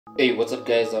Hey, what's up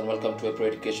guys, and welcome to Pro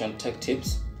Education Tech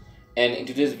Tips. And in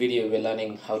today's video we're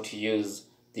learning how to use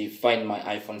the Find My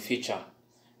iPhone feature.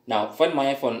 Now, Find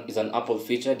My iPhone is an Apple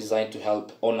feature designed to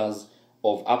help owners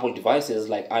of Apple devices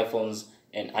like iPhones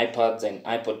and iPads and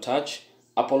iPod Touch,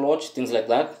 Apple Watch, things like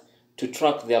that, to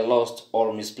track their lost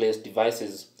or misplaced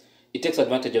devices. It takes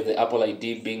advantage of the Apple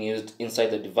ID being used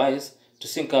inside the device to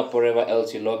sync up wherever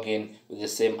else you log in with the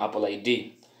same Apple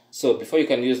ID. So before you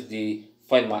can use the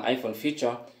Find My iPhone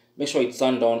feature, make sure it's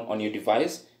turned on your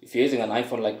device. If you're using an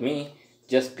iPhone like me,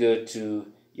 just go to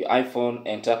your iPhone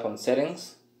and tap on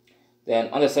Settings. Then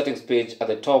on the Settings page at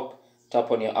the top,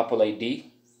 tap on your Apple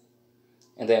ID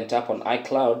and then tap on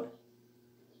iCloud.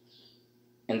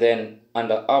 And then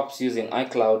under Apps using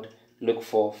iCloud, look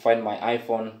for Find My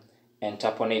iPhone and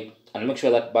tap on it. And make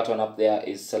sure that button up there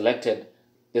is selected.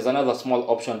 There's another small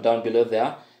option down below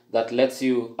there that lets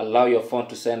you allow your phone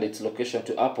to send its location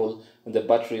to Apple when the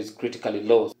battery is critically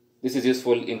low. This is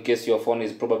useful in case your phone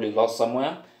is probably lost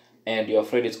somewhere and you're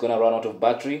afraid it's going to run out of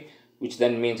battery, which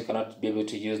then means you cannot be able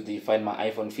to use the Find My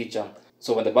iPhone feature.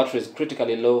 So when the battery is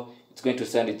critically low, it's going to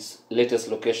send its latest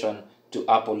location to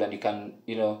Apple, and you can,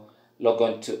 log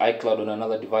on to iCloud on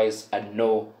another device and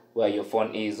know where your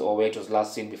phone is or where it was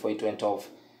last seen before it went off.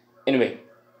 Anyway,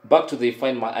 back to the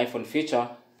Find My iPhone feature.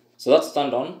 So that's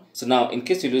turned on. So now, in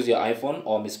case you lose your iPhone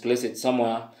or misplace it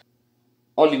somewhere,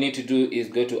 all you need to do is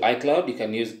go to iCloud. You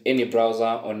can use any browser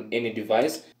on any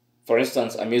device. For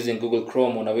instance, I'm using Google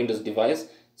Chrome on a Windows device.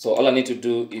 So all I need to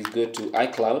do is go to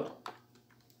iCloud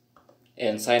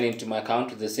and sign into my account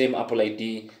with the same Apple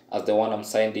ID as the one I'm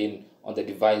signed in on the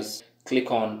device. Click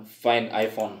on Find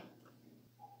iPhone.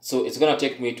 So it's going to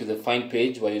take me to the Find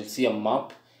page where you'll see a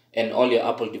map and all your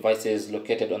Apple devices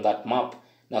located on that map.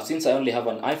 Now, since I only have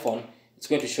an iPhone, it's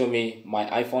going to show me my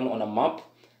iPhone on a map,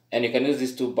 and you can use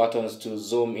these two buttons to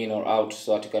zoom in or out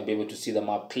so that you can be able to see the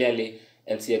map clearly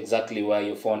and see exactly where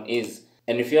your phone is.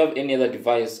 And if you have any other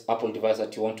device, Apple device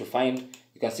that you want to find,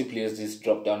 you can simply use this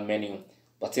drop down menu.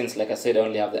 But since, like I said, I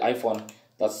only have the iPhone,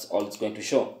 that's all it's going to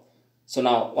show. So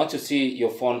now, once you see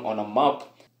your phone on a map,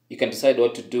 you can decide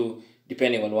what to do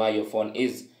depending on where your phone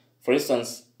is. For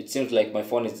instance, it seems like my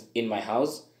phone is in my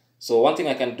house. So one thing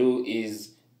I can do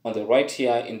is, on the right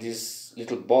here in this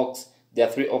little box, there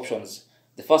are three options.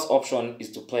 The first option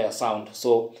is to play a sound.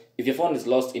 So if your phone is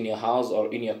lost in your house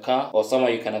or in your car or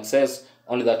somewhere you can access,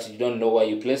 only that you don't know where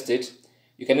you placed it,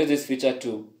 you can use this feature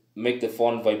to make the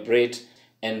phone vibrate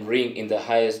and ring in the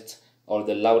highest or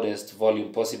the loudest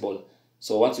volume possible.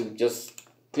 So once you just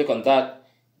click on that,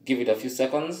 give it a few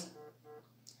seconds,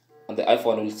 and the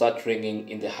iPhone will start ringing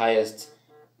in the highest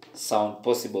sound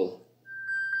possible.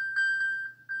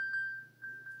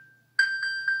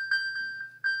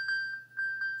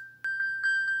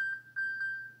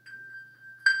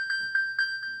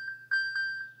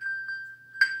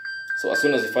 So as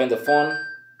soon as you find the phone,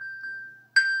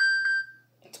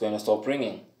 it's going to stop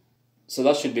ringing. So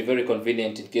that should be very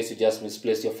convenient in case you just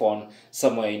misplaced your phone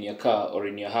somewhere in your car or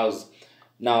in your house.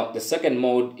 Now, the second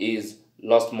mode is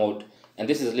lost mode. And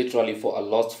this is literally for a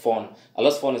lost phone. A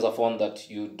lost phone is a phone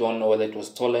that you don't know whether it was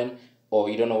stolen, or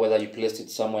you don't know whether you placed it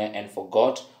somewhere and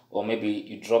forgot, or maybe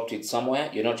you dropped it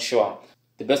somewhere, you're not sure.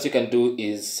 The best you can do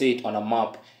is see it on a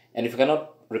map. And if you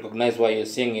cannot recognize where you're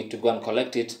seeing it to go and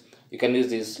collect it, you can use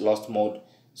this lost mode.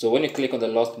 So when you click on the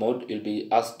lost mode, you'll be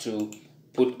asked to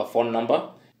put a phone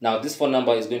number. Now, this phone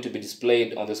number is going to be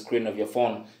displayed on the screen of your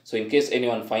phone. So in case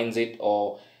anyone finds it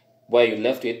or where you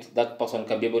left it, that person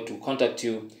can be able to contact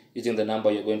you using the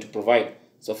number you're going to provide.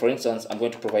 So for instance, I'm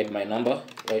going to provide my number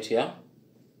right here.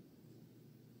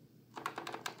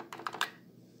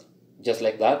 Just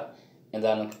like that. And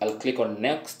then I'll click on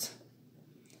next,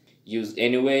 use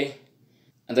anyway.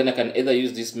 And then I can either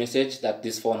use this message that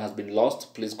this phone has been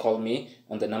lost, please call me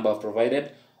on the number I've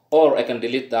provided, or I can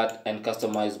delete that and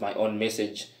customize my own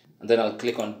message. And then I'll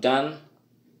click on done.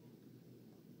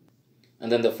 And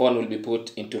then the phone will be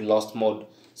put into lost mode.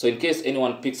 So in case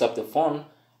anyone picks up the phone,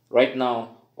 right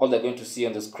now, all they're going to see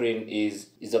on the screen is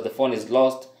that the phone is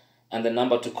lost, and the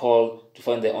number to call to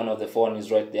find the owner of the phone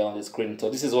is right there on the screen. So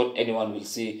this is what anyone will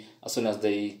see as soon as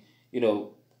they,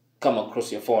 come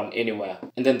across your phone anywhere.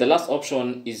 And then the last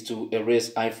option is to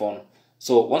erase iPhone.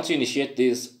 So once you initiate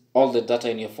this, all the data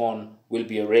in your phone will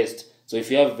be erased. So if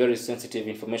you have very sensitive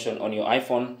information on your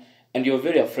iPhone and you're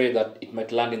very afraid that it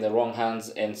might land in the wrong hands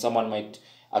and someone might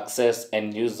access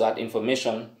and use that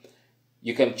information,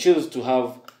 you can choose to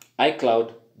have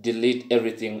iCloud delete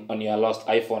everything on your lost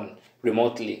iPhone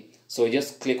remotely. So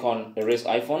just click on erase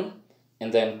iPhone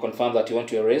and then confirm that you want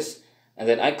to erase. And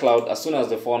then iCloud, as soon as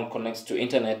the phone connects to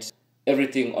internet,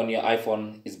 everything on your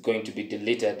iPhone is going to be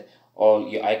deleted all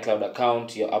your iCloud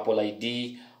account, your Apple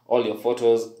ID, all your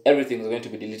photos, everything is going to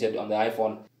be deleted on the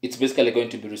iPhone. It's basically going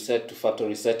to be reset to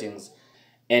factory settings.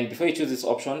 And before you choose this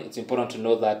option, it's important to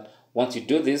know that once you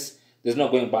do this, there's no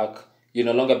going back. You'll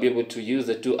no longer be able to use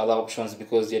the two other options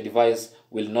because your device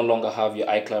will no longer have your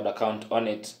iCloud account on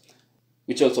it,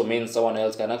 which also means someone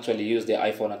else can actually use their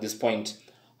iPhone at this point.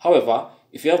 However,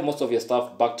 if you have most of your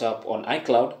stuff backed up on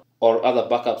iCloud or other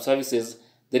backup services,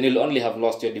 then you'll only have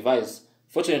lost your device.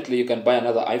 Fortunately, you can buy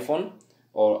another iPhone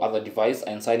or other device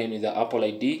and sign in with the Apple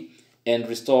ID and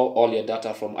restore all your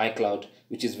data from iCloud,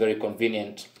 which is very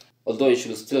convenient. Although you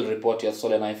should still report your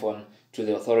stolen iPhone to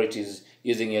the authorities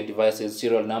using your device's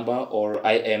serial number or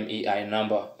IMEI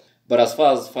number. But as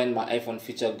far as Find My iPhone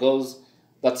feature goes,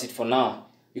 that's it for now.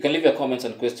 You can leave your comments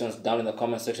and questions down in the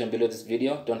comment section below this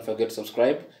video. Don't forget to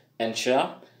subscribe and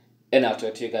share, and I'll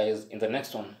talk to you guys in the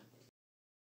next one.